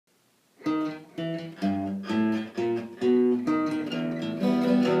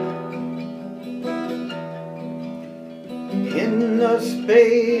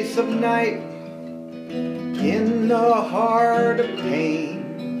space of night, in the heart of pain,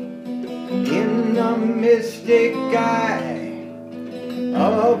 in the mystic eye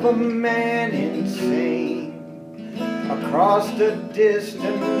of a man insane, across the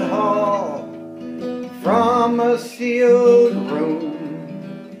distant hall from a sealed room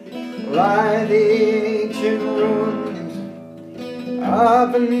lie the ancient ruins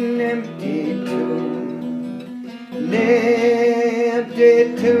of an empty tomb. An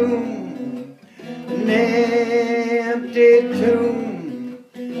empty tomb, an empty tomb,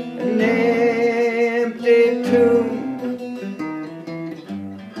 an empty tomb.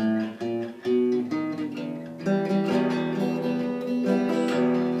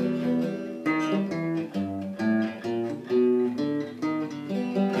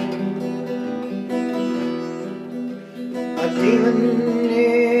 A demon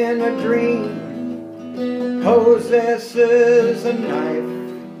in a dream possesses a knife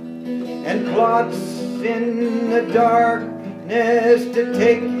and plots in the darkness to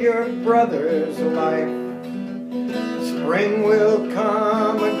take your brother's life. Spring will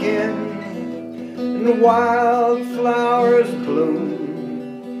come again and wildflowers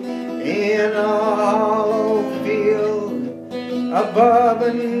bloom in a hollow field above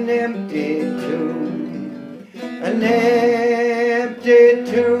an empty tomb. An empty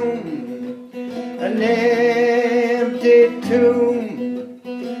tomb, an empty tomb,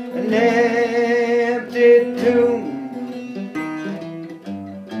 an empty tomb.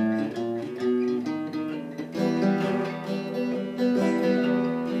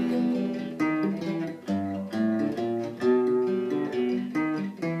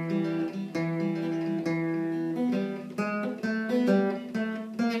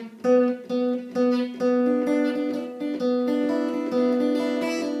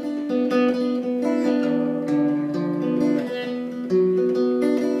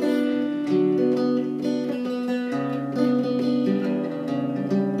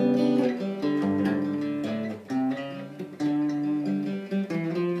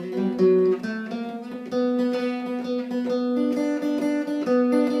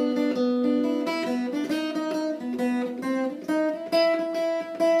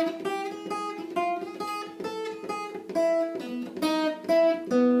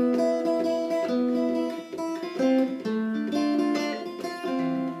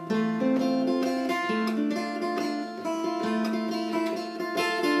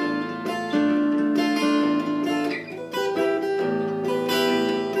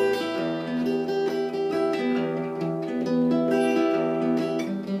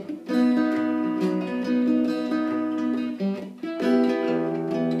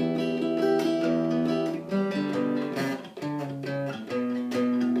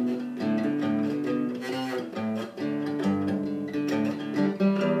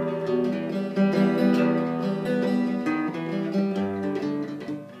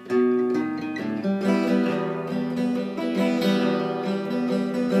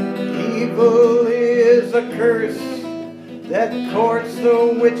 Evil is a curse that courts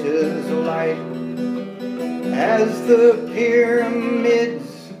the witch's light, as the pyramids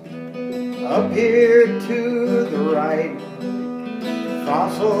appear to the right.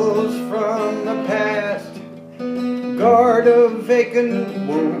 Fossils from the past guard a vacant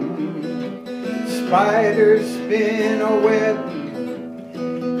womb. Spiders spin a web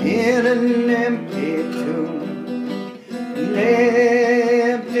in an empty tomb.